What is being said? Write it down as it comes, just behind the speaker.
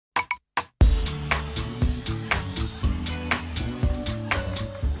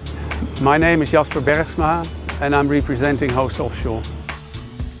My name is Bergsma and I'm representing Host Offshore.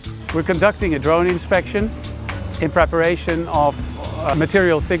 We're conducting a drone inspection in preparation of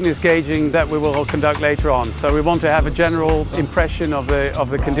material thickness gauging that we will conduct later on. So we want to have a general impression of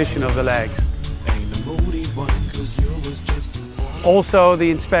the condition of the legs. Also,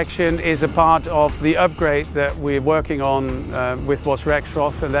 the inspection is a part of the upgrade that we're working on with Bosch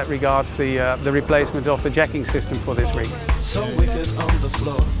Rexroth, and that regards the replacement of the jacking system for this rig. So wicked on the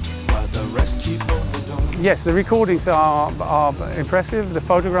floor, while the rest keep on the door. Yes, the recordings are impressive. The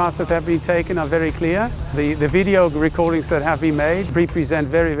photographs that have been taken are very clear. The video recordings that have been made represent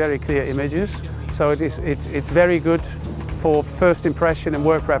very, very clear images. So it's very good for first impression and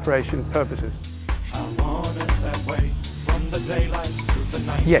work preparation purposes.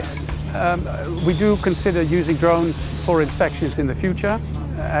 Yes, we do consider using drones for inspections in the future,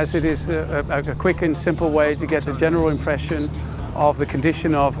 as it is a quick and simple way to get a general impression of the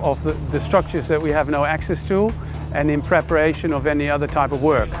condition of the structures that we have no access to, and in preparation of any other type of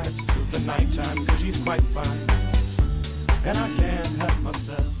work.